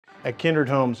At Kindred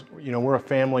Homes, we're a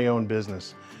family-owned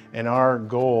business, and our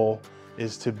goal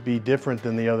is to be different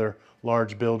than the other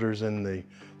large builders in the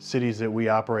cities that we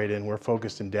operate in. We're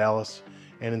focused in Dallas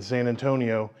and in San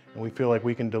Antonio, and we feel like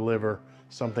we can deliver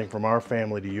something from our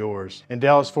family to yours. In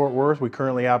Dallas-Fort Worth, we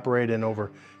currently operate in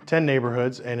over 10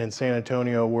 neighborhoods, and in San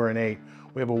Antonio, we're in 8.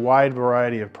 We have a wide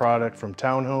variety of product from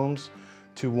townhomes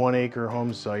to 1-acre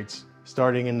home sites,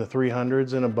 starting in the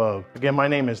 300s and above. Again, my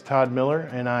name is Todd Miller,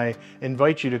 and I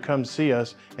invite you to come see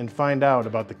us and find out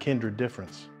about the Kindred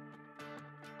Difference.